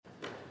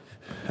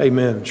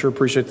Amen. Sure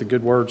appreciate the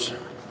good words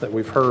that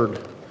we've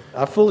heard.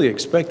 I fully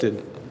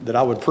expected that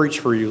I would preach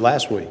for you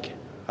last week.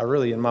 I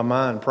really, in my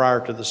mind, prior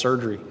to the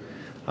surgery,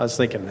 I was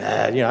thinking,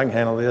 I can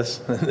handle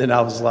this. And then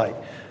I was like,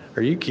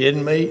 are you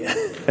kidding me?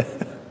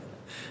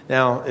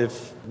 Now,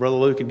 if Brother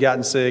Luke had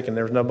gotten sick and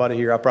there was nobody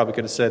here, I probably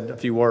could have said a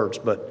few words.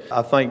 But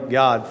I thank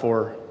God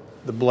for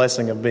the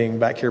blessing of being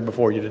back here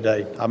before you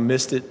today. I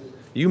missed it.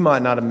 You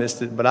might not have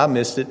missed it, but I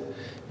missed it.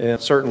 And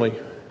certainly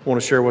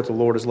want to share what the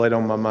Lord has laid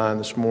on my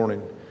mind this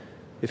morning.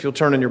 If you'll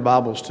turn in your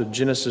Bibles to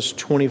Genesis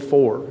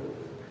 24,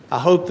 I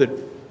hope that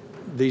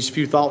these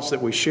few thoughts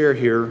that we share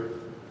here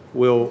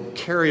will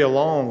carry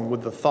along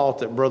with the thought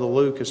that Brother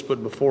Luke has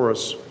put before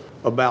us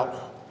about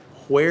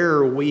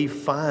where we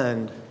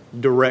find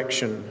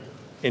direction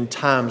in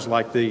times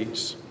like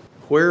these,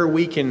 where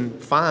we can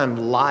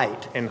find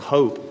light and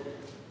hope.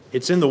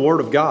 It's in the Word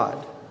of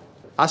God.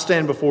 I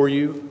stand before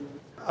you.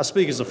 I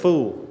speak as a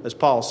fool, as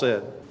Paul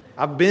said.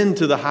 I've been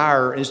to the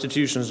higher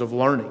institutions of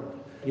learning,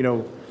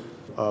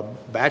 a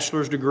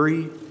bachelor's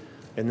degree,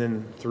 and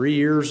then 3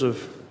 years of...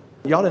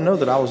 Y'all didn't know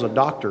that I was a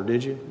doctor,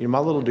 did you? My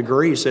little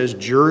degree says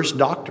Juris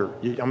Doctor.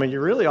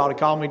 You really ought to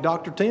call me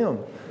Dr. Tim.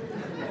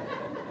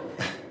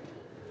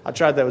 I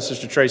tried that with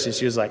Sister Tracy.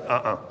 She was like,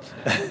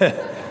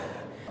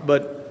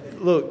 But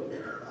look,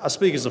 I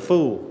speak as a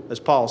fool, as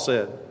Paul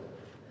said.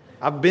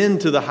 I've been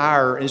to the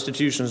higher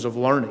institutions of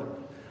learning.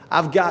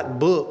 I've got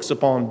books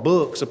upon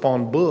books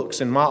upon books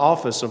in my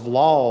office of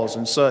laws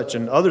and such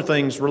and other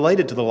things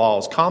related to the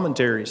laws,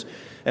 commentaries.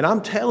 And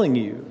I'm telling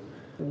you,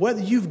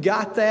 whether you've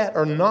got that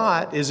or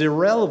not is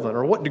irrelevant,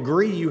 or what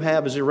degree you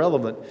have is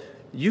irrelevant.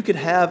 You could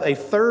have a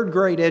third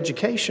grade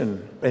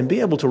education and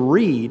be able to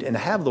read and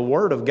have the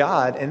Word of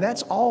God, and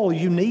that's all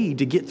you need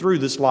to get through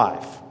this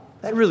life.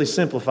 That really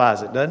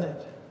simplifies it, doesn't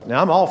it?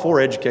 Now, I'm all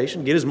for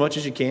education. Get as much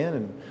as you can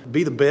and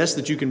be the best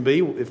that you can be,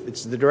 if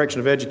it's the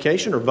direction of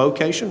education or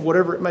vocation,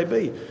 whatever it may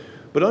be.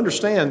 But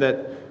understand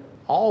that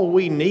all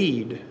we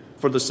need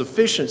for the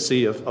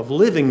sufficiency of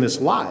living this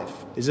life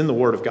is in the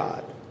Word of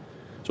God.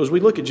 So as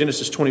we look at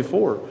Genesis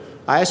 24,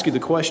 I ask you the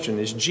question,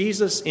 is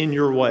Jesus in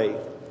your way?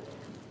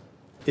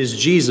 Is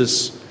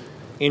Jesus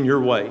in your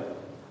way?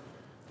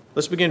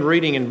 Let's begin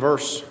reading in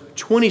verse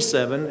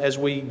 27 as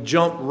we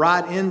jump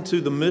right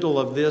into the middle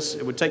of this.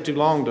 It would take too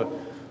long to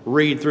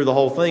read through the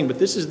whole thing, but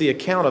this is the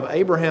account of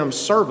Abraham's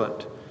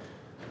servant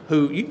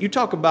who, you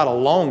talk about a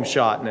long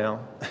shot now.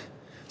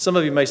 Some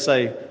of you may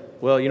say,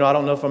 well, I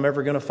don't know if I'm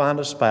ever going to find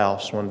a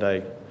spouse one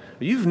day.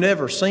 You've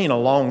never seen a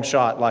long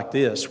shot like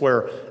this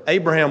where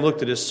Abraham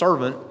looked at his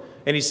servant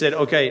and he said,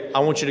 okay, I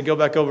want you to go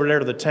back over there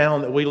to the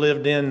town that we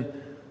lived in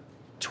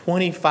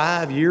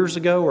 25 years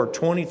ago or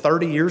 20,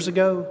 30 years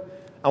ago.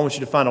 I want you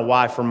to find a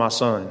wife for my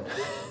son.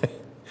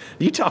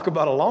 You talk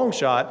about a long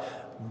shot,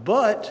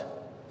 but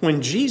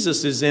when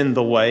Jesus is in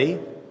the way,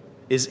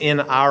 is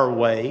in our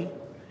way,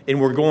 and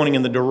we're going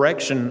in the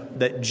direction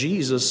that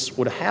Jesus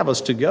would have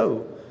us to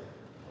go,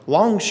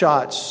 long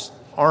shots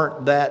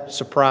aren't that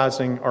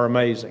surprising or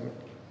amazing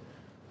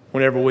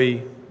whenever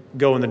we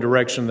go in the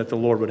direction that the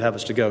Lord would have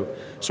us to go.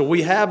 So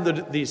we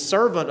have the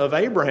servant of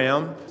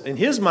Abraham. In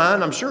his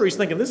mind, I'm sure he's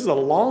thinking, this is a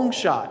long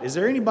shot. Is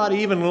there anybody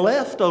even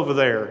left over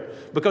there?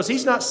 Because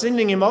he's not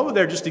sending him over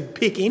there just to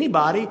pick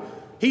anybody.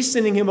 He's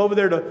sending him over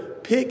there to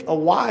pick a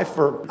wife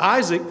for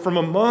Isaac from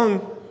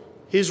among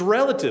his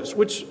relatives,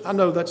 which I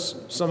know that's,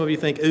 some of you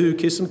think, ooh,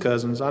 kissing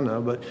cousins, I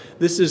know, but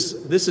this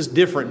is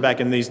different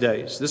back in these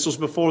days. This was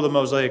before the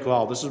Mosaic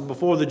Law. This was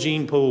before the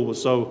gene pool was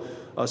so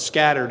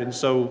scattered, and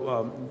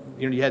so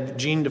you had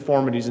gene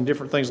deformities and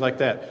different things like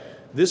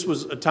that. This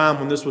was a time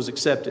when this was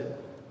accepted.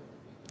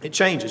 It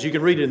changes. You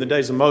can read it in the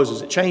days of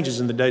Moses. It changes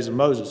in the days of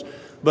Moses.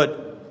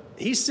 But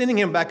he's sending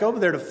him back over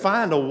there to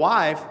find a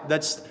wife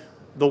that's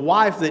the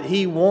wife that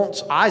he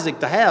wants Isaac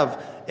to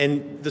have.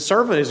 And the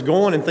servant is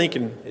going and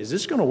thinking, is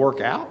this going to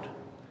work out?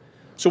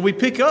 So we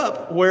pick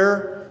up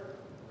where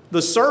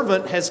the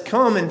servant has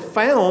come and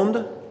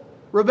found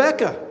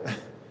Rebekah.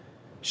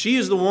 She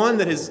is the one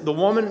that is the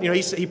woman,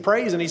 he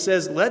prays and he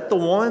says, let the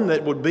one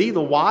that would be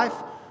the wife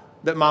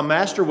that my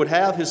master would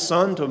have his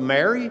son to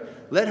marry,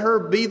 let her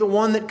be the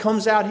one that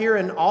comes out here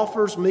and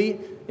offers me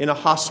in a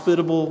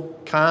hospitable,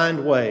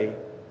 kind way,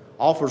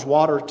 offers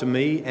water to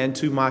me and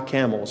to my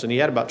camels. And he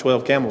had about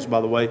 12 camels,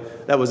 by the way.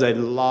 That was a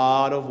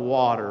lot of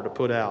water to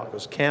put out,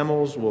 because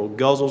camels will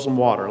guzzle some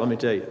water, let me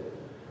tell you.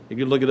 You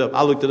can look it up.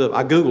 I looked it up.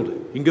 I Googled it.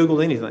 You can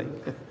Google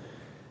anything.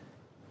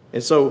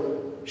 And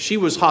so she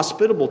was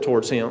hospitable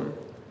towards him.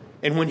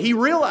 And when he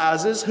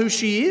realizes who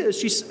she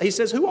is, he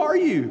says, who are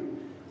you?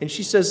 And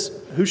she says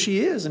who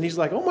she is. And he's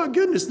like, oh my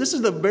goodness, this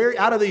is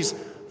out of these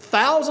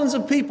thousands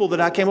of people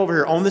that I came over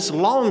here on this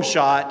long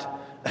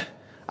shot,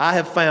 I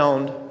have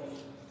found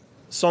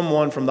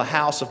someone from the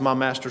house of my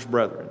master's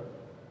brethren.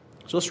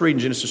 So let's read in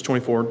Genesis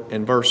 24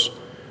 and verse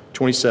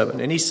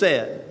 27. And he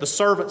said, the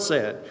servant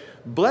said,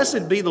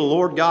 blessed be the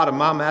Lord God of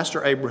my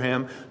master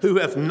Abraham, who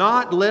hath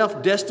not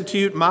left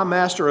destitute my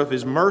master of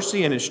his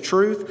mercy and his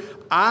truth.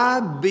 I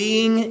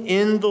being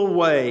in the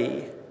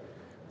way,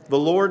 the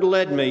Lord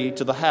led me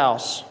to the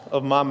house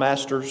of my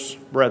master's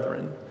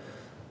brethren.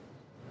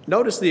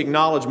 Notice the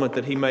acknowledgement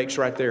that he makes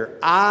right there.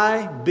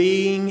 I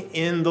being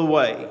in the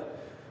way.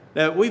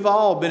 Now, we've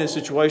all been in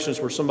situations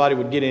where somebody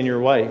would get in your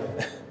way,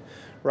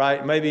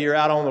 right? Maybe you're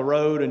out on the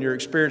road and you're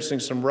experiencing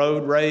some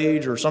road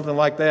rage or something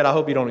like that. I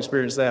hope you don't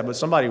experience that. But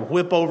somebody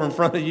whip over in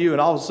front of you and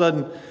all of a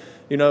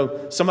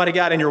sudden, somebody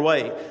got in your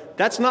way.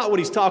 That's not what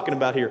he's talking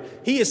about here.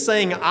 He is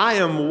saying, I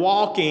am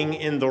walking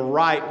in the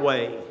right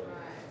way.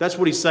 That's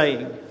what he's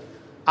saying.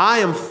 I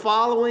am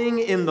following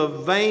in the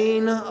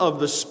vein of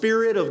the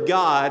Spirit of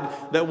God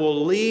that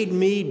will lead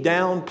me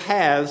down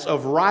paths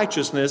of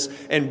righteousness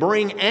and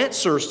bring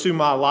answers to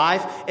my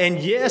life. And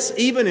yes,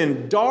 even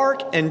in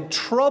dark and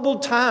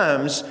troubled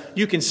times,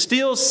 you can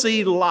still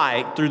see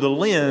light through the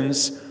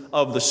lens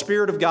of the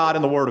Spirit of God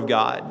and the Word of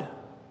God.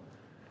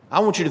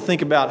 I want you to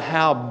think about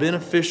how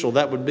beneficial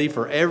that would be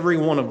for every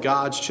one of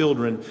God's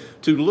children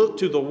to look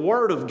to the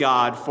Word of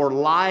God for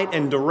light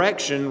and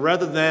direction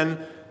rather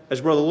than,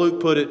 as Brother Luke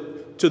put it,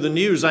 to the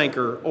news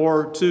anchor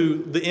or to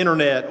the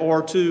internet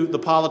or to the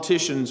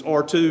politicians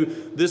or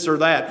to this or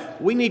that.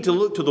 We need to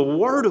look to the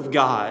Word of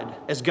God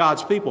as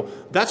God's people.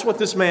 That's what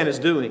this man is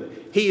doing.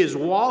 He is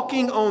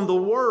walking on the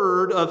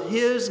word of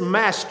his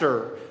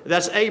master.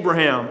 That's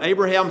Abraham.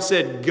 Abraham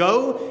said,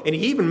 go, and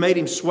he even made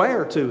him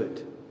swear to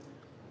it.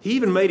 He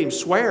even made him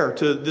swear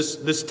to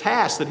this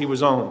task that he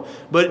was on.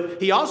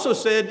 But he also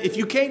said, if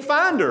you can't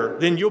find her,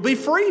 then you'll be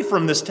free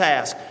from this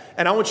task.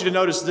 And I want you to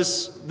notice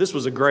this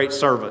was a great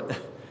servant.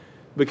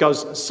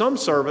 Because some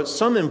servants,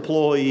 some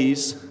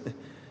employees,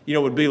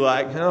 would be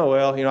like, oh,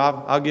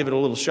 well, I'll give it a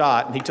little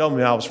shot. And he told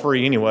me I was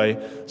free anyway.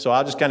 So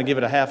I'll just kind of give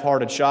it a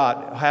half-hearted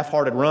shot, a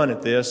half-hearted run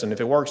at this. And if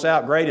it works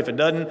out, great. If it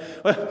doesn't,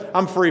 well,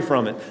 I'm free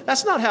from it.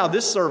 That's not how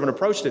this servant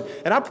approached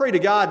it. And I pray to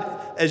God,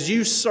 as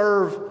you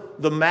serve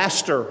the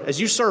master, as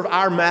you serve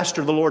our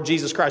master, the Lord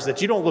Jesus Christ,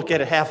 that you don't look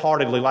at it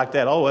half-heartedly like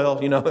that. Oh, well,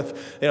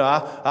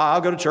 I'll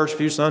go to church a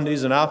few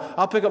Sundays and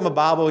I'll pick up my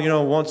Bible,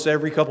 once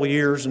every couple of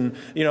years. And,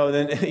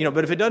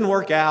 but if it doesn't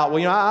work out,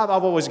 well,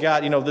 I've always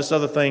got, this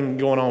other thing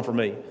going on for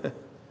me.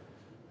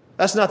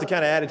 That's not the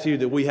kind of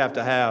attitude that we have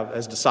to have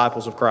as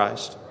disciples of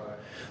Christ.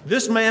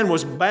 This man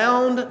was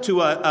bound to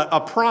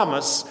a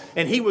promise,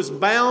 and he was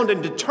bound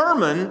and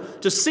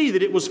determined to see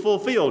that it was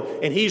fulfilled.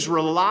 And he's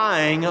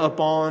relying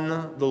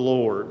upon the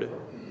Lord.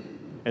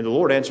 And the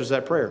Lord answers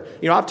that prayer.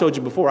 I've told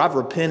you before, I've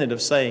repented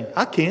of saying,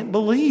 I can't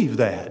believe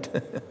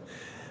that.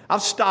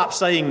 I've stopped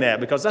saying that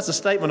because that's a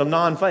statement of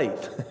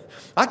non-faith.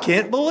 I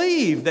can't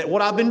believe that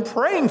what I've been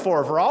praying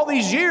for all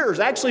these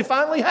years actually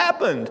finally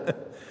happened.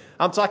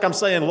 It's like I'm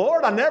saying,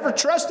 Lord, I never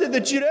trusted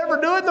that you'd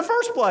ever do it in the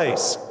first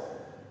place.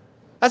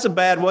 That's a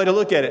bad way to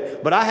look at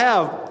it. But I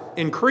have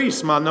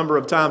increased my number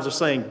of times of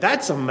saying,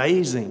 that's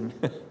amazing.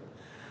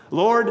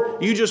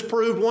 Lord, you just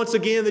proved once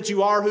again that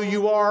you are who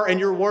you are and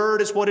your word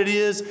is what it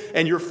is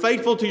and you're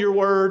faithful to your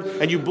word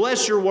and you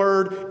bless your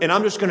word and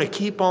I'm just going to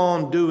keep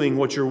on doing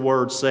what your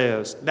word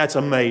says. That's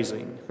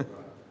amazing.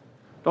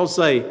 Don't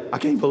say, I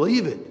can't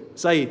believe it.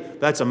 Say,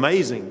 that's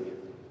amazing.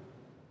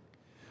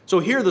 So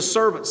here the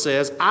servant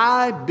says,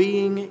 I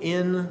being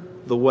in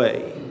the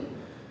way.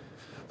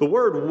 The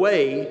word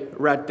way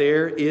right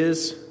there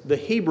is the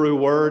Hebrew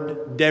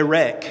word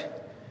derek.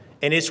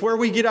 And it's where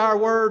we get our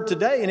word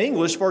today in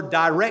English for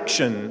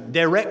direction.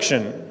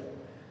 Direction.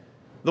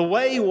 The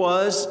way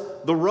was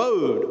the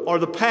road or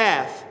the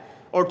path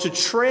or to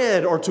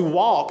tread or to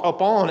walk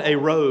upon a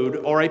road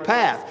or a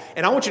path.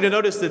 And I want you to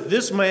notice that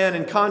this man,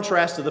 in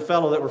contrast to the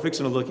fellow that we're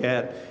fixing to look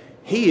at,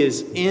 he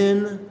is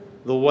in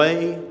the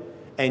way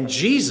and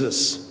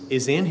Jesus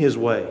is in his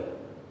way.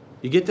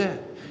 You get that?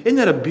 Isn't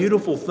that a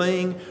beautiful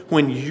thing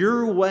when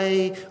your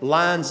way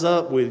lines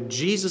up with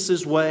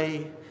Jesus'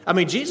 way? I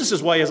mean,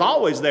 Jesus' way is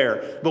always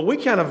there, but we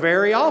kind of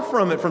vary off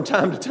from it from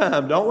time to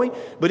time, don't we?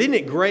 But isn't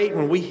it great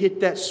when we hit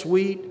that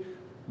sweet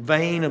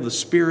vein of the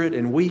Spirit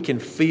and we can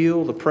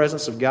feel the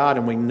presence of God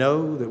and we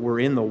know that we're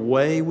in the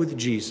way with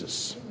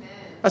Jesus? Amen.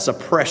 That's a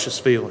precious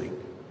feeling.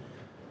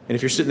 And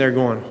if you're sitting there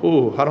going,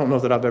 oh, I don't know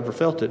that I've ever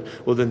felt it,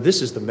 well, then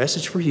this is the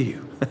message for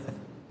you.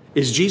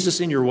 Is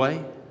Jesus in your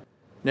way?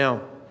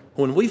 Now,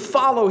 when we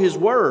follow His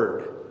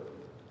Word,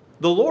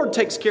 the Lord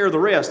takes care of the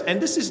rest.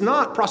 And this is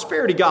not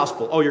prosperity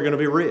gospel. Oh, you're going to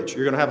be rich.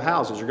 You're going to have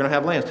houses. You're going to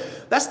have lands.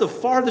 That's the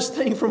farthest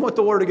thing from what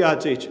the Word of God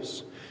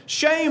teaches.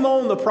 Shame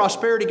on the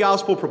prosperity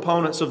gospel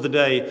proponents of the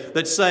day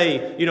that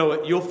say,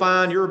 you'll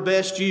find your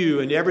best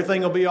you and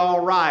everything will be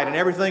all right and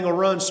everything will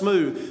run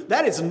smooth.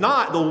 That is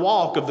not the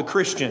walk of the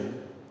Christian.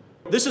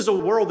 This is a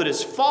world that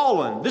is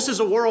fallen. This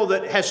is a world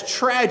that has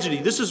tragedy.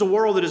 This is a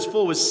world that is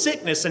full of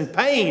sickness and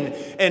pain.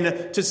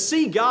 And to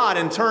see God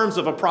in terms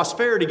of a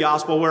prosperity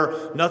gospel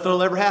where nothing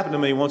will ever happen to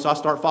me once I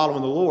start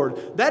following the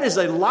Lord, that is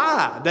a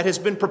lie that has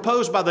been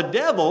proposed by the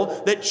devil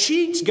that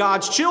cheats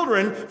God's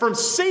children from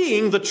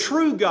seeing the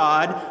true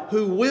God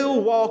who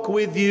will walk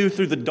with you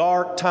through the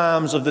dark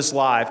times of this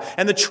life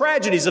and the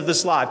tragedies of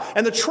this life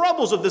and the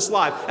troubles of this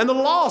life and the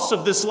loss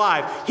of this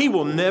life. He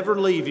will never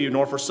leave you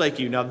nor forsake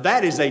you. Now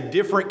that is a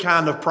different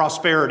kind of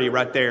prosperity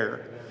right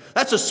there.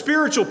 That's a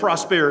spiritual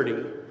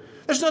prosperity.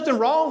 There's nothing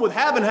wrong with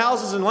having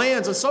houses and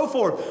lands and so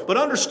forth. But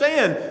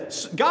understand,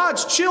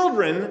 God's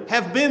children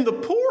have been the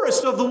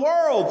poorest of the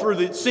world through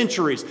the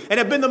centuries and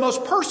have been the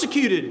most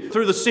persecuted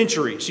through the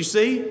centuries. You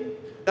see?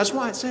 That's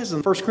why it says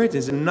in 1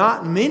 Corinthians,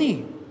 not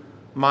many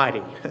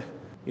mighty.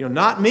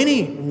 Not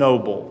many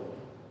noble.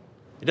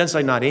 It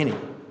doesn't say not any,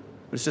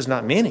 but it says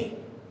not many.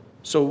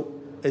 So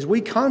as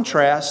we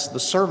contrast the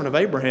servant of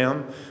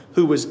Abraham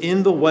who was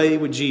in the way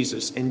with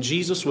Jesus, and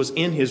Jesus was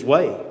in his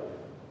way,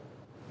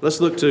 let's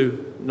look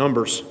to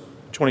Numbers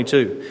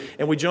 22.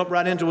 And we jump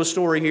right into a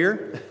story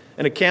here,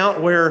 an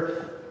account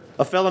where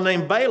a fellow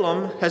named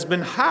Balaam has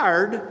been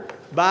hired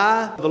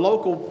by the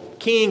local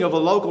king of a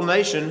local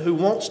nation who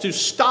wants to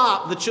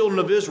stop the children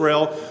of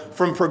Israel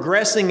from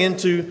progressing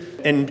into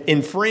and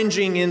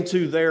infringing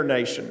into their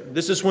nation.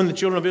 This is when the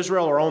children of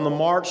Israel are on the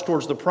march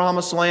towards the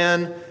promised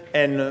land,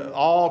 and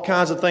all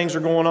kinds of things are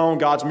going on,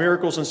 God's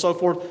miracles and so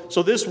forth.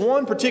 So this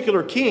one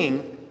particular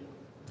king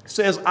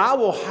says, I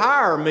will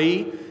hire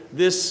me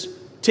this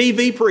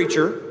TV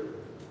preacher.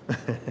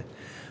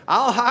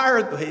 I'll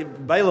hire,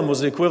 Balaam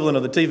was the equivalent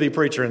of the TV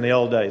preacher in the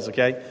old days,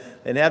 okay?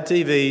 They didn't have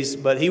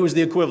TVs, but he was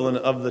the equivalent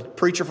of the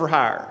preacher for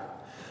hire.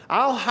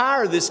 I'll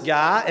hire this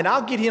guy, and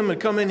I'll get him to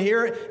come in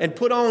here and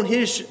put on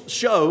his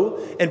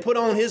show and put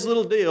on his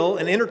little deal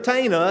and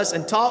entertain us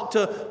and talk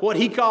to what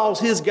he calls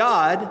his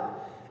God.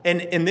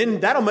 And then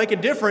that'll make a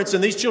difference,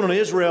 and these children of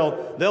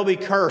Israel, they'll be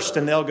cursed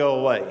and they'll go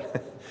away.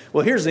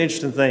 Well, here's the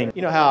interesting thing.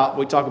 You know how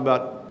we talk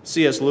about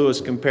C.S.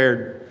 Lewis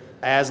compared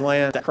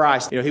Aslan to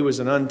Christ? He was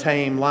an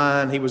untamed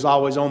lion. He was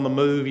always on the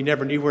move. You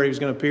never knew where he was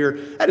going to appear.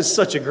 That is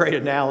such a great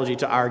analogy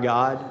to our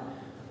God.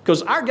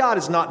 Because our God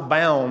is not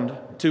bound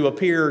to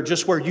appear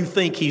just where you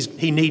think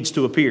he needs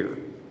to appear.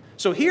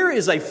 So here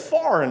is a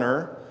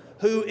foreigner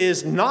who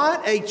is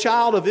not a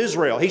child of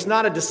Israel. He's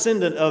not a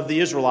descendant of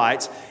the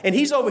Israelites. And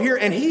he's over here,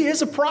 and he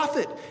is a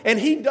prophet. And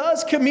he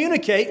does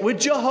communicate with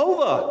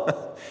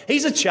Jehovah.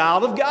 He's a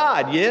child of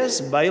God. Yes,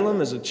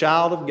 Balaam is a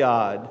child of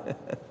God.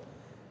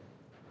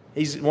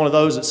 He's one of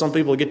those that some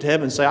people get to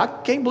heaven and say, I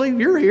can't believe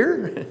you're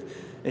here.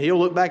 And he'll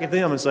look back at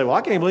them and say, well,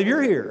 I can't believe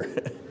you're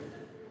here.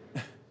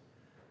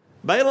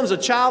 Balaam's a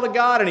child of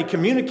God, and he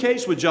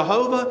communicates with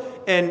Jehovah.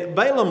 And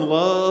Balaam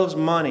loves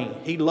money.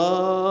 He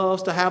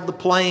loves to have the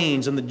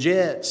planes and the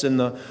jets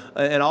and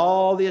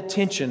all the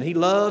attention. He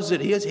loves it.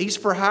 He's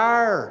for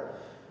hire.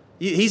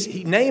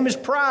 He name his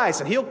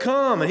price, and he'll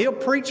come and he'll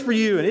preach for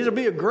you, and it'll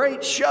be a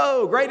great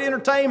show, great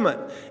entertainment.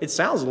 It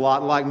sounds a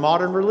lot like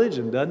modern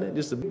religion, doesn't it?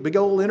 Just a big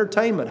old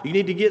entertainment. You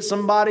need to get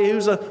somebody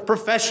who's a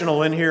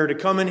professional in here to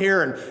come in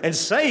here and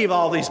save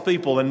all these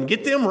people and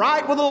get them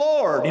right with the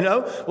Lord,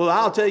 Well,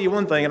 I'll tell you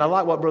one thing, and I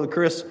like what Brother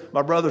Chris,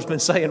 my brother's been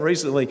saying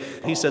recently.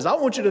 He says, I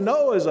want you to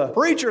know as a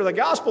preacher of the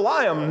gospel,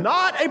 I am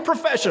not a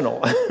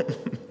professional.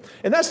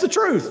 And that's the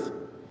truth.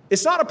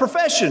 It's not a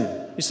profession.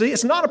 You see,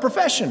 it's not a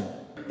profession.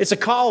 It's a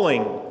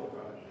calling.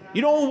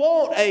 You don't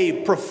want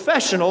a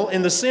professional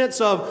in the sense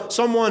of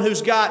someone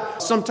who's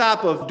got some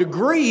type of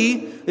degree.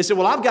 They say,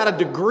 well, I've got a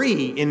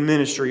degree in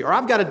ministry, or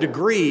I've got a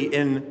degree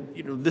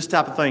in this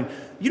type of thing.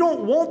 You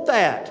don't want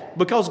that,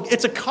 because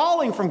it's a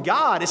calling from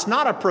God. It's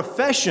not a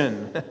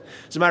profession.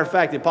 As a matter of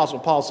fact, the Apostle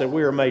Paul said,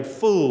 we are made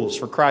fools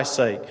for Christ's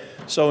sake.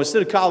 So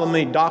instead of calling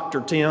me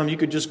Dr. Tim, you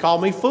could just call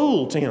me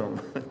Fool Tim.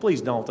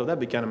 Please don't, though. That'd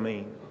be kind of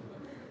mean.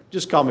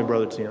 Just call me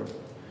Brother Tim.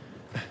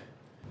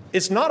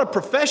 It's not a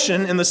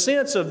profession in the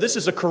sense of this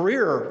is a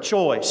career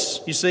choice,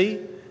 you see?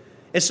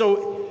 And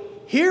so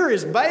here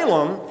is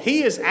Balaam.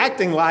 He is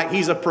acting like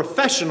he's a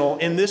professional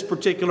in this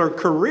particular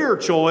career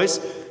choice,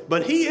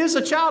 but he is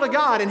a child of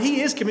God, and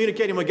he is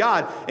communicating with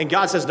God, and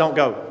God says, don't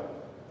go.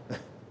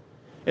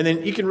 And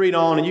then you can read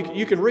on, and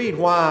you can read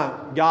why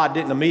God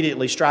didn't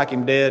immediately strike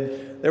him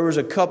dead. There was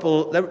a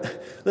couple.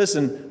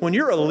 Listen, when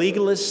you're a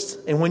legalist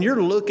and when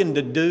you're looking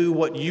to do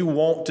what you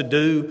want to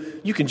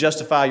do, you can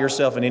justify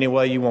yourself in any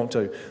way you want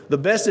to. The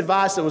best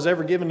advice that was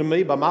ever given to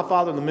me by my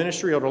father in the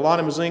ministry, Elder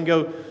Lonnie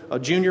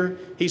Mazingo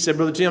Jr., he said,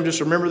 Brother Tim,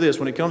 just remember this.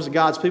 When it comes to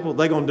God's people,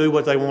 they're going to do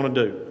what they want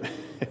to do.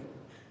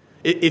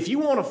 If you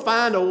want to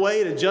find a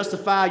way to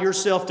justify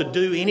yourself to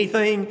do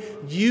anything,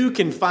 you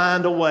can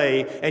find a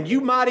way. And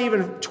you might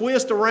even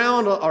twist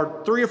around,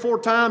 or 3 or 4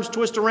 times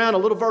twist around a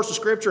little verse of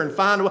Scripture and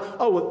find a way.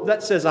 Oh, well,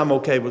 that says I'm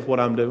okay with what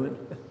I'm doing.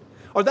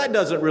 Or that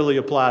doesn't really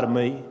apply to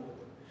me.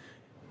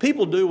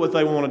 People do what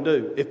they want to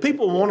do. If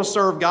people want to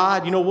serve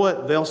God, you know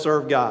what? They'll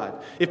serve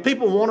God. If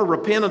people want to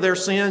repent of their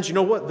sins, you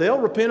know what? They'll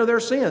repent of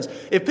their sins.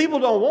 If people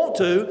don't want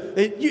to,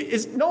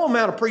 it's no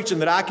amount of preaching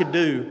that I could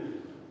do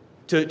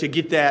to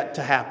get that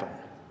to happen.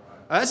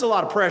 That's a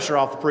lot of pressure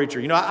off the preacher.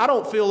 I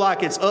don't feel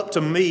like it's up to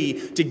me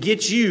to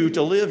get you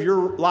to live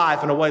your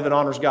life in a way that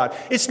honors God.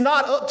 It's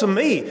not up to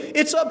me.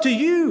 It's up to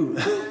you.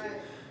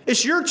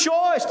 It's your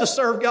choice to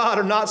serve God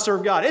or not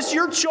serve God. It's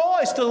your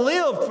choice to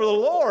live for the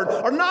Lord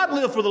or not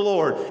live for the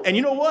Lord. And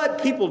you know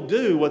what? People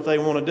do what they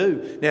want to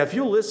do. Now, if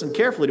you'll listen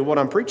carefully to what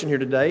I'm preaching here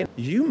today,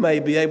 you may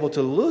be able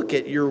to look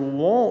at your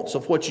wants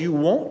of what you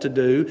want to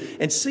do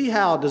and see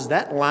how does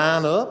that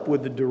line up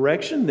with the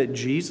direction that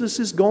Jesus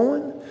is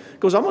going?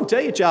 Because I'm going to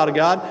tell you, child of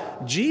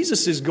God,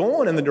 Jesus is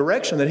going in the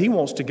direction that He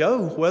wants to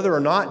go, whether or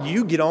not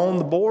you get on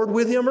the board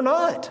with Him or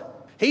not.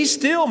 He's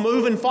still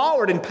moving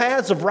forward in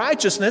paths of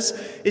righteousness.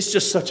 It's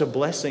just such a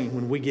blessing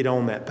when we get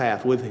on that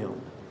path with Him.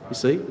 You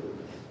see?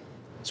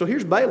 So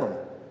here's Balaam.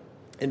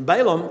 And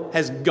Balaam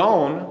has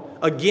gone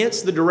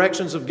against the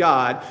directions of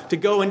God to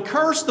go and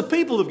curse the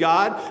people of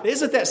God.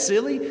 Isn't that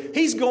silly?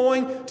 He's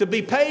going to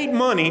be paid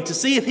money to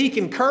see if he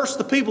can curse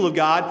the people of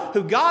God,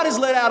 who God has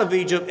led out of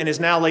Egypt and is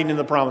now leading in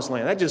the promised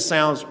land. That just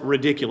sounds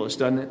ridiculous,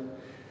 doesn't it?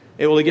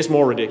 Well, it gets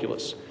more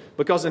ridiculous.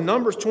 Because in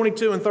Numbers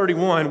 22 and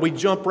 31, we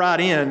jump right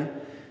in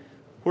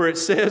where it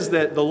says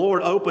that the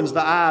Lord opens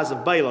the eyes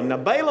of Balaam. Now,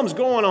 Balaam's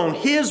going on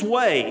his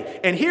way.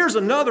 And here's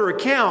another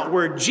account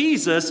where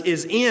Jesus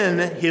is in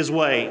his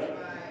way,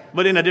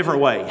 but in a different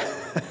way.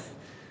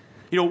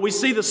 We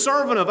see the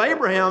servant of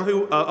Abraham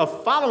who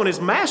following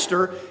his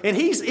master, and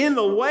he's in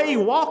the way,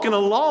 walking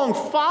along,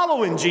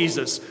 following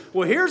Jesus.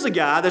 Well, here's a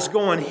guy that's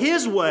going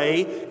his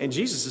way, and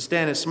Jesus is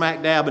standing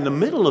smack dab in the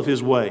middle of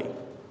his way.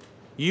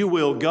 You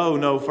will go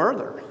no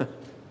further.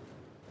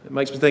 It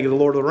makes me think of the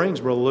Lord of the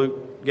Rings, Brother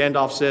Luke.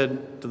 Gandalf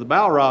said to the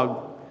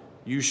Balrog,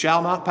 you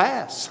shall not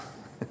pass.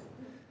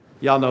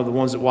 Y'all know, the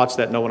ones that watch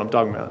that know what I'm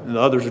talking about, and the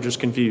others are just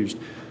confused.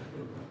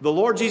 The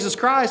Lord Jesus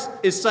Christ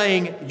is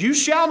saying, you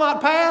shall not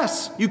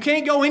pass. You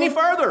can't go any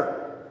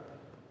further.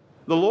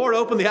 The Lord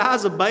opened the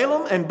eyes of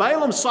Balaam, and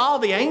Balaam saw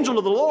the angel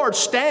of the Lord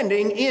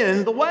standing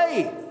in the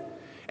way.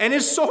 And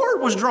his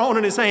sword was drawn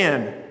in his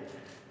hand.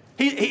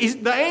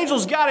 The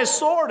angel's got his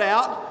sword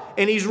out,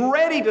 and he's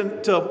ready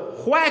to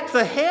whack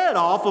the head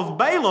off of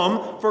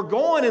Balaam for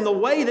going in the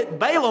way that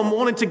Balaam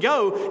wanted to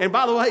go. And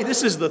by the way,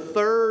 this is the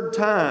third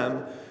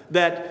time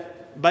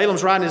that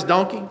Balaam's riding his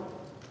donkey,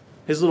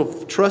 his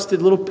little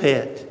trusted little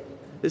pet.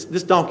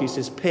 This donkey's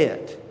his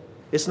pet.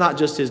 It's not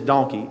just his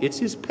donkey, it's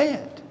his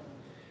pet.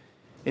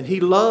 And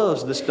he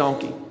loves this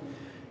donkey.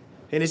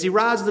 And as he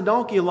rides the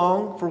donkey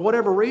along, for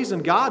whatever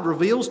reason, God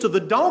reveals to the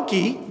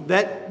donkey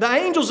that the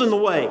angel's in the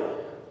way.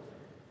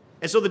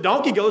 And so the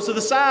donkey goes to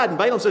the side, and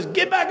Balaam says,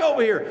 get back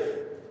over here.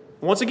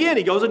 Once again,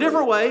 he goes a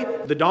different way.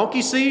 The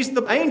donkey sees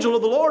the angel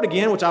of the Lord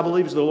again, which I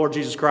believe is the Lord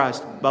Jesus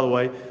Christ, by the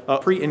way, a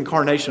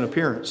pre-incarnation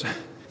appearance.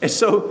 And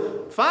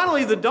so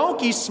finally, the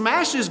donkey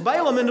smashes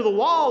Balaam into the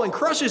wall and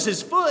crushes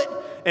his foot,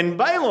 and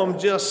Balaam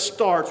just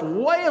starts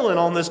wailing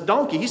on this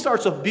donkey. He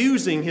starts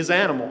abusing his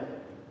animal.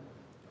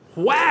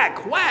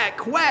 Whack,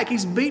 whack, whack.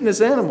 He's beating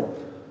his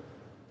animal.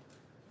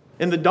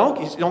 And the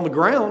donkey's on the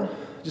ground,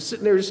 just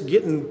sitting there, just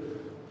getting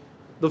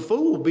the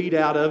fool beat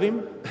out of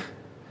him.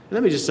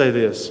 Let me just say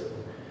this.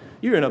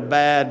 You're in a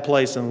bad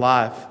place in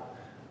life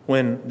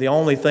when the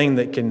only thing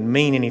that can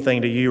mean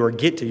anything to you or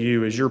get to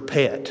you is your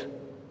pet.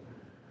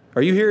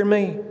 Are you hearing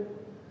me?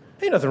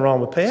 Ain't nothing wrong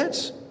with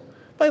pets.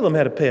 Balaam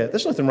had a pet.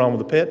 There's nothing wrong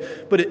with a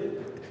pet. But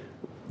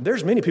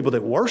there's many people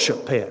that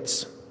worship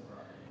pets.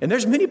 And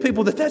there's many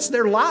people that's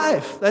their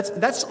life.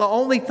 That's the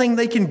only thing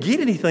they can get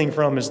anything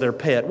from is their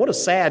pet. What a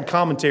sad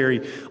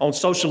commentary on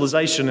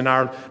socialization in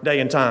our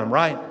day and time,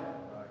 right?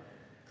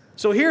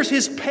 So here's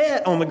his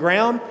pet on the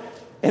ground,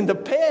 and the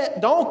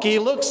pet donkey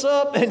looks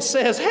up and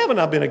says, haven't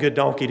I been a good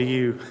donkey to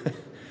you?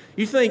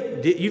 You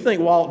think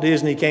Walt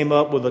Disney came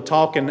up with a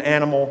talking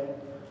animal?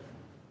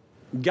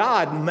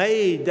 God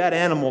made that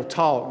animal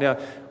talk. Now,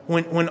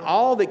 when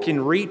all that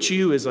can reach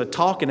you is a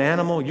talking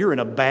animal, you're in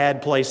a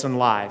bad place in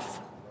life.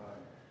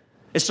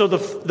 And so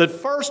the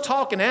first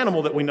talking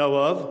animal that we know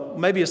of,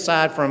 maybe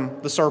aside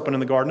from the serpent in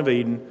the Garden of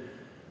Eden,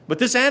 but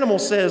this animal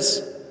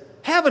says,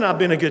 haven't I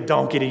been a good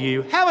donkey to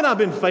you? Haven't I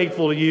been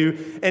faithful to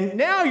you? And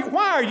now,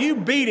 why are you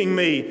beating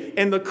me?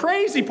 And the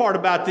crazy part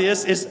about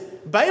this is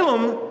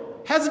Balaam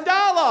has a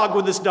dialogue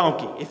with this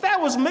donkey. If that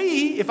was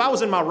me, if I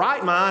was in my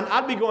right mind,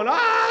 I'd be going,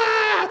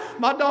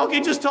 my donkey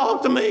just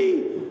talked to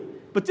me.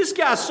 But this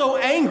guy's so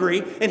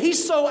angry, and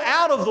he's so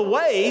out of the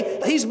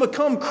way, he's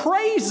become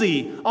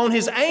crazy on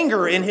his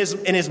anger and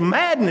his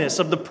madness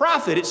of the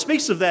prophet. It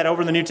speaks of that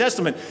over in the New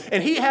Testament.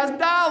 And he has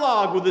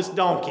dialogue with this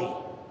donkey.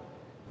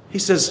 He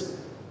says,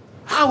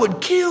 I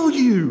would kill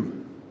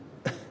you.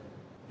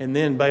 And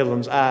then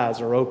Balaam's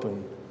eyes are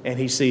open, and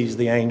he sees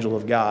the angel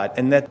of God.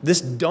 And that this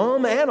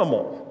dumb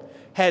animal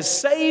has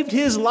saved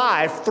his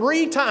life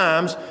 3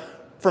 times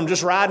from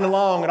just riding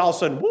along, and all of a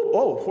sudden,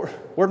 whoa,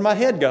 where'd my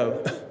head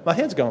go? My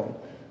head's gone.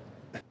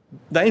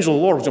 The angel of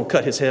the Lord was going to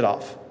cut his head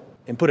off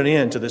and put an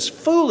end to this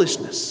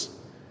foolishness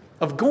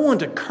of going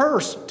to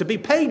curse, to be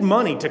paid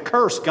money to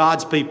curse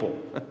God's people.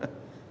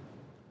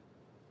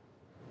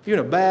 You're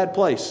in a bad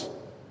place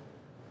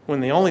when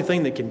the only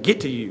thing that can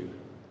get to you,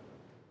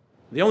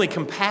 the only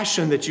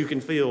compassion that you can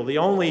feel, the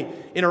only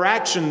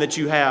interaction that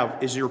you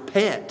have is your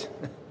pet.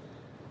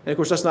 And of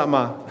course, that's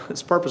not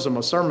the purpose of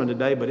my sermon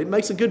today, but it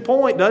makes a good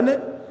point, doesn't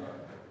it?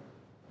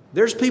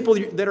 There's people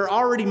that are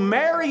already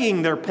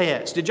marrying their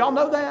pets. Did y'all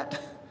know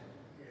that?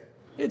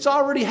 It's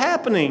already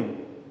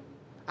happening.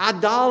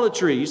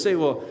 Idolatry. You say,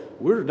 well,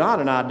 we're not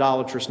an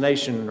idolatrous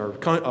nation or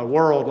a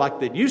world like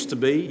that used to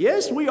be.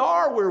 Yes, we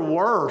are. We're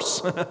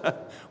worse.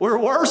 We're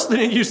worse than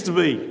it used to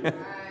be.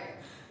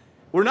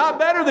 We're not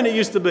better than it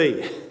used to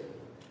be.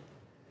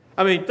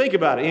 I mean, think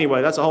about it.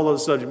 Anyway, that's a whole other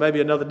subject, maybe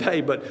another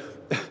day. But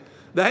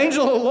the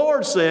angel of the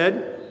Lord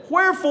said,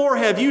 wherefore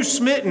have you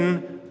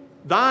smitten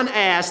thine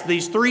ass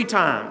these 3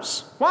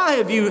 times? Why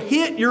have you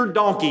hit your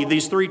donkey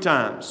these 3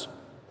 times?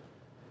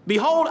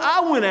 Behold,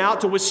 I went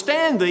out to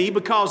withstand thee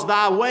because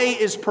thy way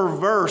is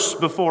perverse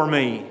before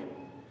me.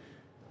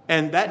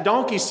 And that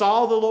donkey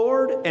saw the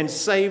Lord and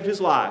saved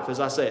his life, as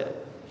I said.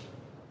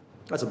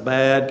 That's a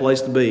bad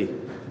place to be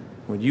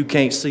when you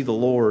can't see the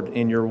Lord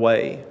in your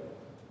way.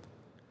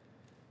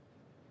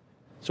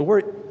 So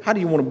how do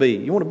you want to be?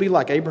 You want to be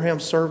like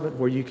Abraham's servant,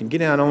 where you can get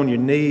down on your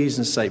knees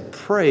and say,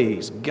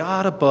 praise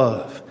God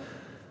above.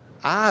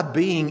 I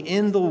being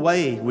in the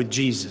way with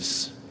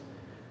Jesus.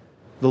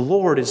 The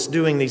Lord is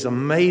doing these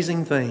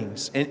amazing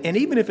things. And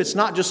even if it's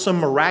not just some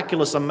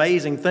miraculous,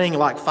 amazing thing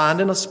like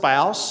finding a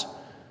spouse,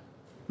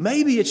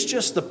 maybe it's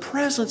just the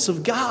presence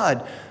of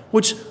God,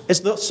 which,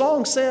 as the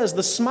song says,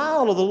 the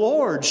smile of the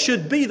Lord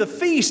should be the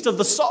feast of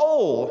the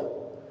soul.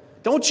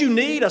 Don't you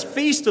need a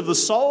feast of the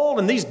soul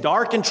in these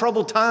dark and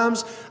troubled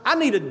times? I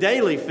need a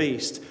daily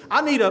feast.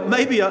 I need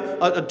maybe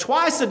a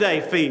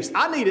twice-a-day feast.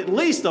 I need at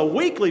least a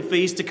weekly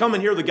feast to come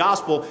and hear the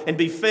gospel and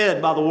be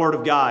fed by the Word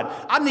of God.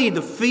 I need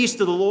the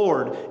feast of the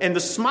Lord, and the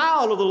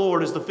smile of the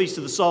Lord is the feast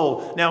of the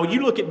soul. Now, when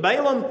you look at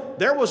Balaam,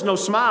 there was no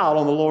smile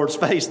on the Lord's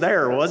face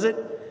there, was it?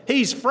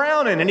 He's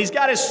frowning, and he's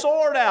got his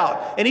sword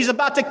out, and he's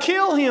about to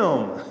kill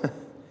him.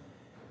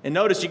 And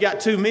notice you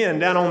got 2 men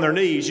down on their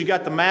knees. You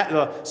got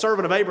the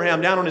servant of Abraham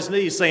down on his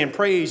knees saying,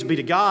 praise be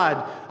to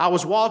God. I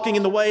was walking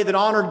in the way that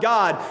honored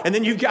God. And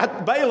then you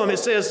got Balaam. It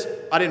says,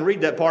 I didn't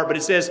read that part, but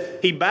it says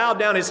he bowed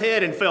down his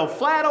head and fell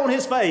flat on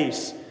his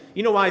face.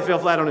 You know why he fell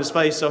flat on his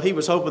face? So he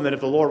was hoping that if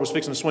the Lord was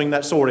fixing to swing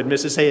that sword, it'd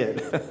miss his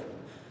head.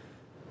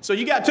 So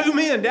you got 2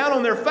 men down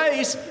on their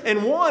face,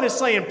 and one is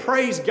saying,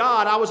 praise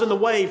God, I was in the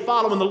way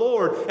following the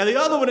Lord. And the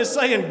other one is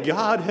saying,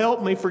 God,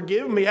 help me,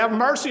 forgive me, have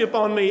mercy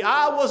upon me.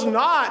 I was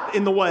not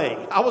in the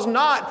way. I was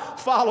not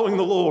following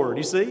the Lord,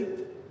 you see?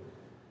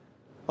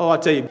 Oh, I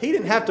tell you, he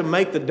didn't have to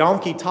make the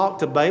donkey talk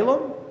to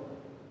Balaam.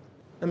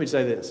 Let me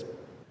say this.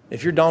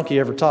 If your donkey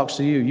ever talks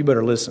to you, you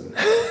better listen.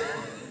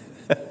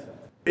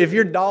 If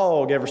your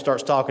dog ever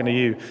starts talking to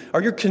you,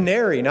 or your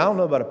canary, now I don't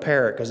know about a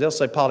parrot because they'll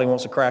say Polly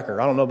wants a cracker.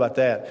 I don't know about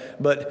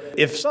that. But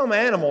if some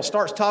animal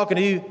starts talking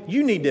to you,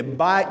 you need to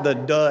bite the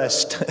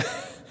dust.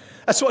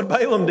 That's what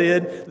Balaam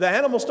did. The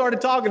animal started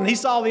talking, and he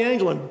saw the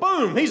angel, and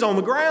boom, he's on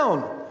the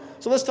ground.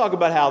 So let's talk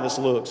about how this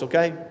looks,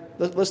 okay?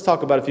 Let's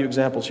talk about a few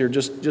examples here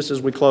just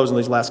as we close in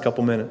these last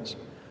couple minutes.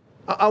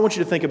 I want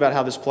you to think about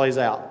how this plays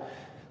out.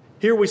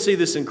 Here we see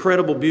this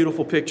incredible,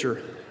 beautiful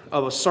picture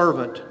of a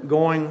servant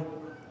going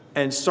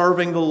and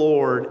serving the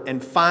Lord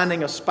and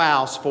finding a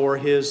spouse for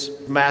his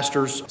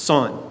master's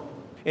son.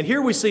 And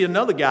here we see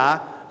another guy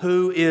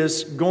who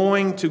is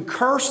going to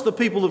curse the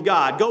people of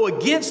God, go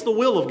against the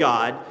will of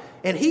God,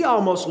 and he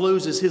almost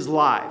loses his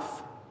life.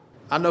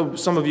 I know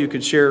some of you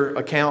could share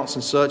accounts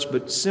and such,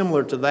 but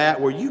similar to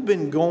that, where you've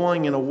been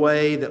going in a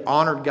way that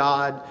honored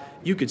God,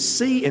 you could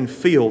see and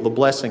feel the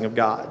blessing of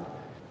God.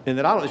 And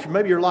that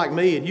maybe you're like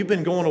me and you've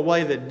been going a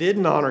way that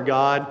didn't honor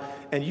God,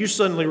 and you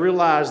suddenly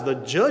realize the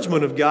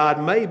judgment of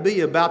God may be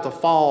about to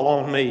fall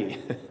on me.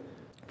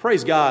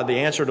 Praise God, the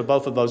answer to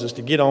both of those is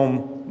to get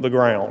on the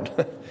ground.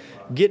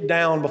 Get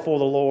down before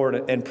the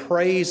Lord and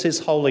praise His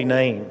holy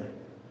name.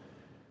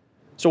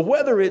 So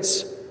whether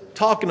it's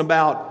talking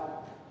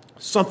about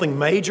something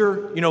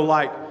major,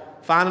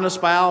 like finding a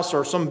spouse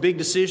or some big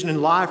decision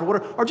in life or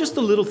whatever, or just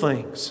the little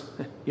things,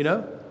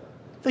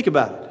 think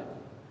about it.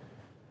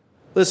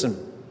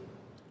 Listen,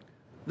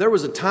 there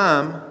was a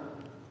time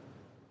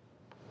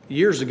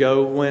years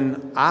ago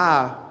when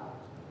I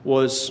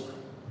was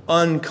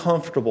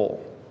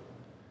uncomfortable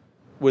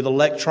with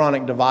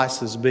electronic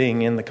devices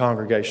being in the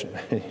congregation.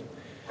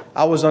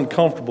 I was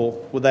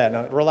uncomfortable with that.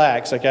 Now,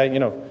 relax, okay?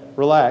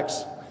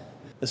 Relax.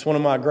 It's one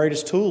of my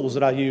greatest tools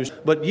that I use.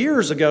 But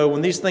years ago,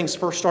 when these things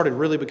first started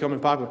really becoming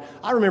popular,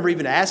 I remember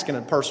even asking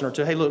a person or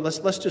two, hey, look,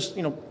 let's just,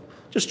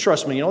 just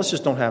trust me. Let's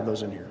just don't have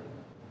those in here.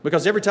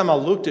 Because every time I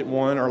looked at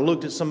one or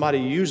looked at somebody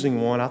using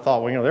one, I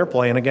thought, well, they're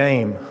playing a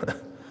game.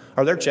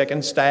 Or they're checking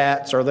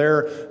stats, or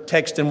they're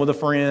texting with a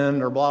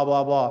friend, or blah,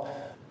 blah, blah.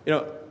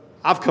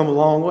 I've come a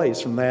long ways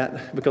from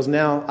that because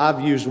now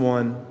I've used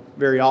one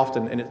very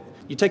often. And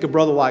you take a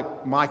brother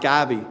like Mike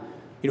Ivy,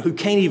 who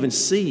can't even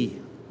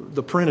see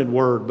the printed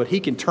word, but he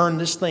can turn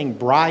this thing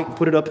bright and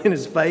put it up in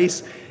his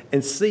face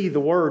and see the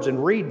words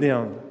and read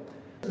them.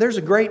 There's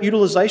a great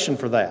utilization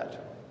for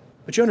that.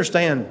 But you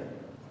understand,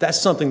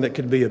 that's something that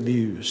could be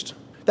abused.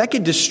 That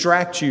could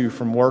distract you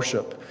from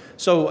worship.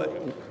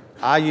 So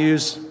I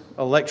use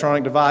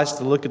electronic device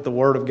to look at the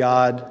Word of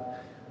God.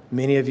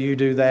 Many of you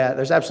do that.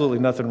 There's absolutely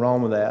nothing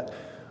wrong with that.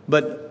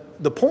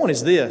 But the point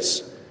is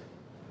this.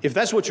 If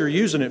that's what you're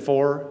using it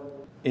for,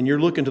 and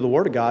you're looking to the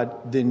Word of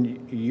God,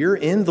 then you're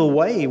in the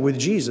way with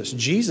Jesus.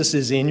 Jesus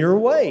is in your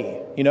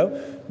way,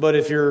 But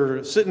if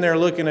you're sitting there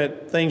looking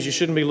at things you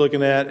shouldn't be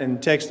looking at and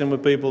texting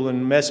with people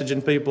and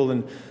messaging people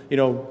and,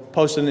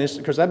 posting this,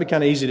 because that'd be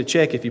kind of easy to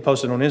check if you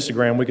posted on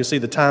Instagram. We could see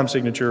the time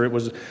signature. It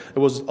was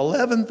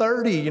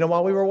 11:30,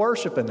 while we were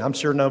worshiping. I'm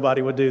sure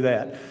nobody would do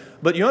that.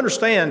 But you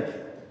understand,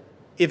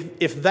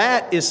 if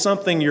that is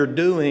something you're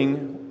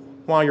doing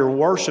while you're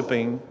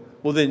worshiping,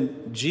 well,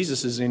 then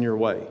Jesus is in your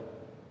way.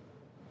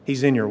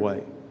 He's in your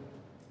way.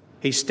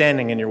 He's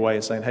standing in your way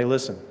and saying, hey,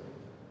 listen,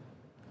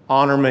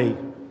 honor me.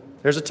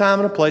 There's a time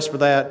and a place for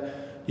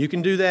that. You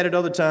can do that at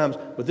other times,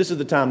 but this is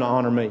the time to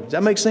honor me. Does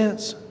that make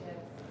sense?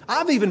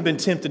 I've even been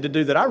tempted to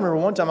do that. I remember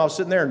one time I was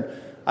sitting there and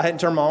I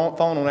hadn't turned my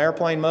phone on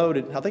airplane mode.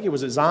 I think it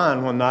was at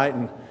Zion one night,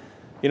 and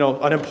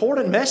an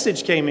important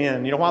message came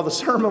in, while the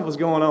sermon was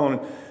going on.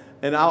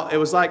 And it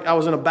was like I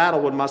was in a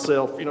battle with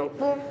myself,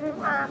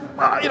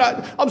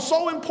 I'm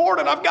so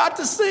important. I've got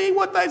to see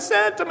what they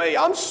said to me.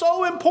 I'm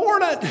so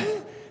important.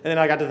 And then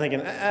I got to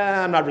thinking,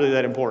 I'm not really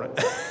that important.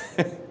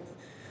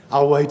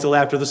 I'll wait till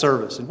after the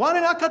service. And why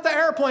didn't I cut the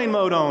airplane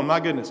mode on?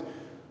 My goodness.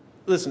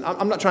 Listen,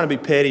 I'm not trying to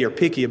be petty or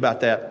picky about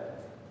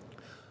that.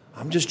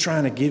 I'm just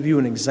trying to give you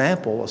an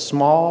example, a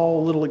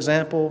small little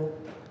example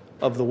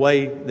of the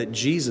way that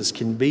Jesus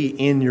can be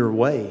in your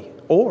way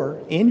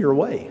or in your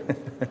way.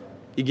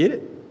 You get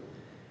it?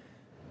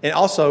 And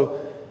also,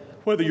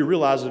 whether you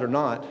realize it or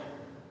not,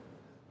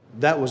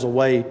 that was a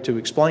way to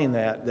explain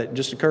that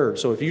just occurred.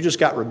 So if you just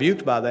got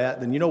rebuked by that,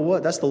 then you know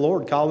what? That's the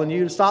Lord calling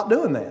you to stop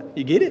doing that.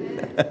 You get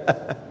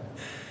it?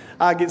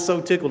 I get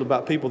so tickled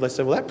about people that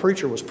say, well, that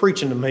preacher was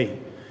preaching to me.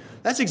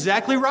 That's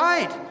exactly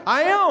right.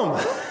 I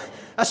am.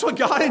 That's what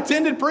God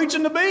intended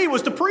preaching to be,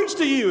 was to preach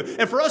to you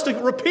and for us to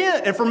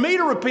repent and for me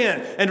to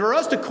repent and for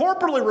us to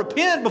corporately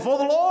repent before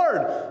the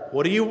Lord.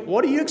 What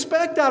do you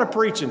expect out of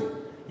preaching?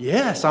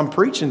 Yes, I'm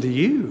preaching to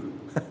you.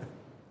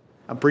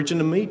 I'm preaching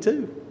to me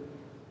too.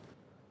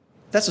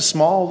 That's a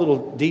small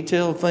little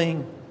detailed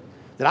thing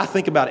that I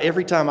think about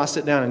every time I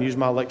sit down and use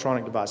my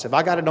electronic device. If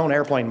I got it on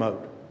airplane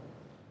mode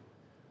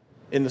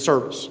in the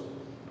service,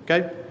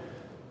 okay?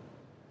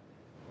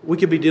 We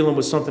could be dealing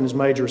with something as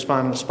major as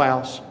finding a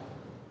spouse,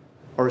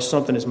 or as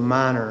something as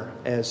minor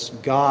as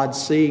God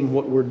seeing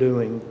what we're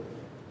doing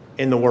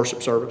in the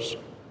worship service.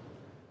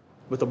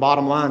 But the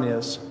bottom line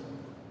is,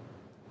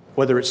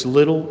 whether it's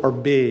little or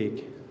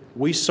big,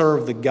 we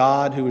serve the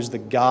God who is the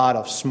God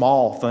of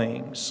small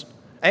things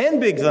and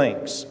big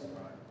things.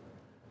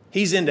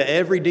 He's into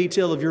every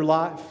detail of your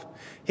life.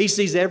 He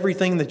sees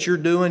everything that you're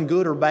doing,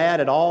 good or bad,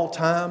 at all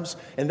times.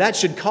 And that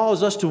should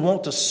cause us to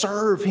want to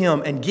serve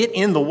Him and get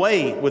in the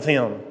way with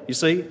Him. You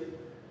see?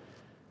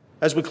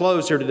 As we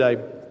close here today,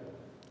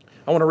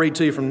 I want to read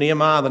to you from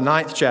Nehemiah, the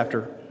 9th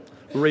chapter.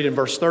 We're reading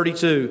verse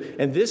 32.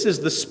 And this is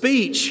the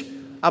speech,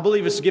 I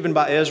believe it's given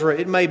by Ezra.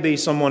 It may be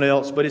someone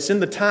else, but it's in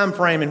the time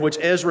frame in which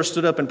Ezra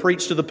stood up and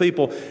preached to the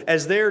people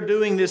as they're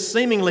doing this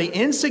seemingly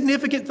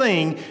insignificant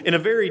thing in a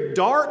very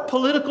dark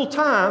political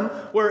time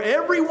where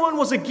everyone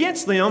was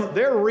against them.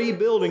 They're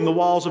rebuilding the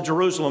walls of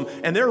Jerusalem,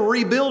 and they're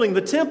rebuilding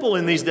the temple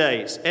in these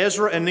days,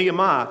 Ezra and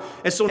Nehemiah.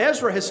 And so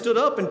Ezra has stood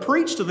up and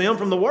preached to them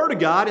from the Word of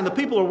God, and the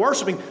people are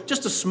worshiping,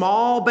 just a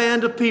small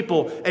band of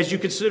people as you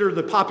consider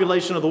the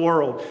population of the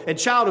world. And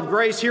child of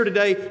grace, here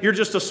today, you're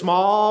just a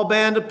small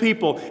band of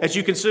people as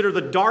you consider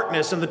the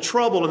darkness and the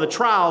trouble and the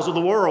trials of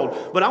the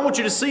world. But I want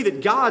you to see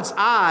that God's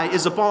eye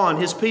is upon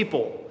His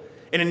people.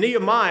 And in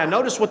Nehemiah,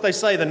 notice what they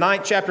say, the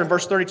 9th chapter and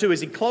verse 32,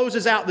 as he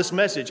closes out this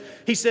message.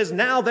 He says,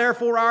 "Now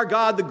therefore our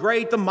God, the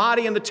great, the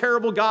mighty, and the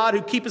terrible God,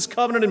 who keepeth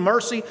covenant and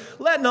mercy,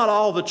 let not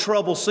all the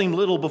trouble seem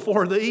little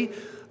before thee,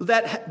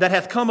 that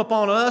hath come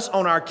upon us,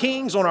 on our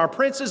kings, on our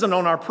princes, and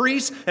on our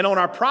priests, and on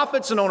our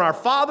prophets, and on our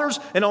fathers,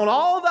 and on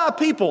all thy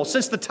people,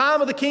 since the time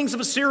of the kings of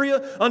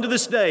Assyria unto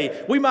this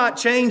day." We might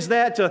change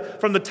that to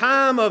from the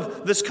time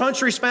of this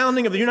country's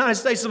founding of the United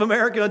States of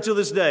America until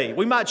this day.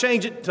 We might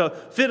change it to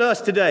fit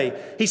us today.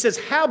 He says,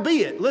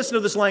 "Howbeit," listen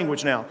to this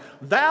language now,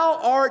 "thou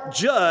art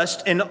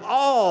just in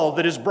all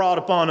that is brought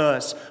upon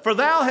us. For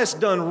thou hast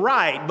done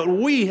right, but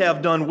we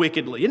have done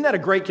wickedly." Isn't that a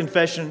great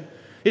confession?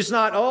 It's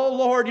not, "Oh,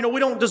 Lord, we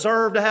don't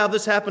deserve to have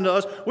this happen to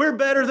us. We're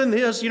better than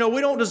this. We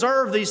don't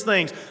deserve these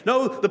things."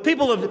 No, the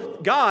people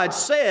of God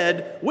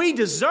said, we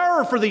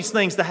deserve for these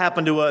things to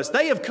happen to us.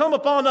 They have come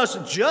upon us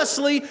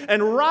justly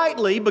and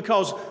rightly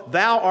because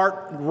thou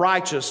art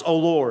righteous, O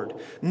Lord.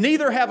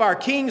 "Neither have our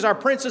kings, our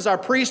princes, our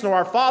priests, nor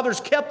our fathers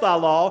kept thy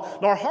law,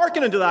 nor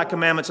hearkened unto thy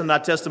commandments and thy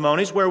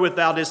testimonies, wherewith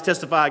thou didst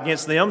testify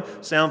against them."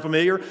 Sound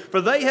familiar?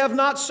 "For they have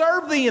not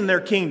served thee in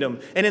their kingdom,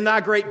 and in thy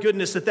great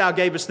goodness that thou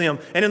gavest them,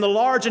 and in the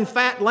large and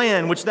fat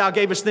land which thou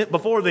gavest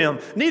before them.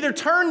 Neither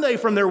turn they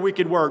from their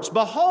wicked works.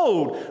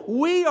 Behold,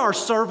 we are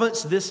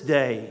servants this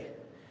day.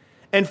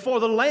 And for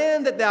the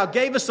land that thou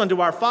gavest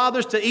unto our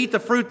fathers to eat the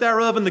fruit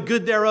thereof and the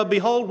good thereof,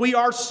 behold, we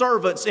are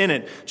servants in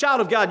it."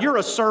 Child of God, you're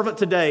a servant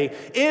today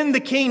in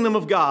the kingdom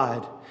of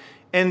God.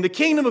 And the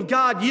kingdom of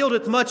God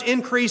yieldeth much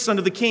increase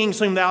unto the kings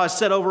whom thou hast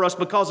set over us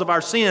because of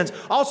our sins.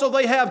 Also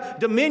they have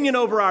dominion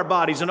over our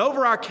bodies and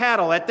over our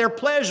cattle at their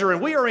pleasure,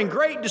 and we are in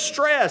great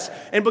distress.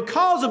 And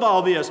because of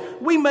all this,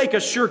 we make a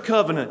sure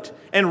covenant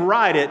and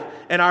write it,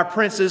 and our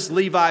princes,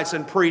 Levites,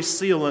 and priests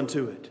seal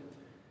unto it.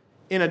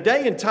 In a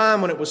day and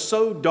time when it was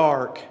so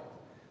dark,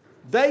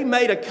 they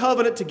made a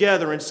covenant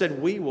together and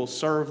said, we will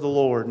serve the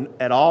Lord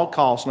at all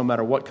costs, no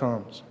matter what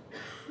comes.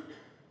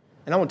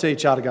 And I want to tell you,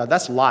 child of God,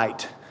 that's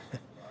light.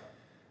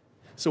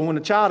 So when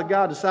a child of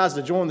God decides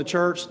to join the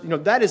church,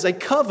 that is a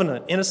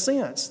covenant in a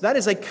sense. That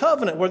is a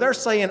covenant where they're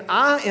saying,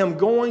 I am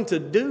going to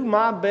do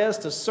my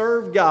best to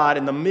serve God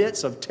in the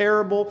midst of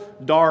terrible,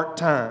 dark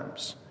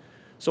times.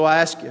 So I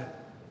ask you,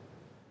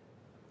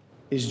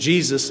 is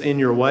Jesus in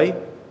your way?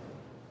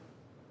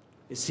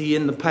 Is he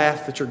in the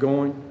path that you're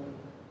going?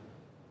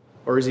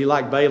 Or is he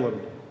like Balaam?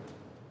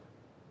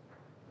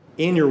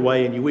 In your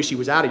way and you wish he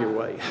was out of your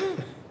way?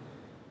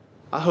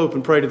 I hope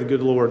and pray to the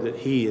good Lord that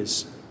he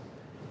is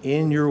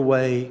in your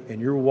way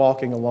and you're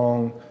walking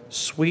along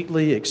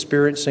sweetly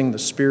experiencing the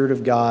Spirit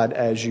of God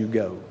as you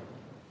go.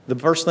 The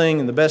first thing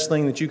and the best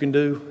thing that you can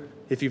do,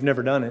 if you've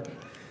never done it,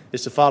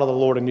 is to follow the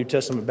Lord in New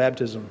Testament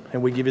baptism.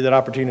 And we give you that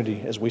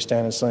opportunity as we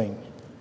stand and sing.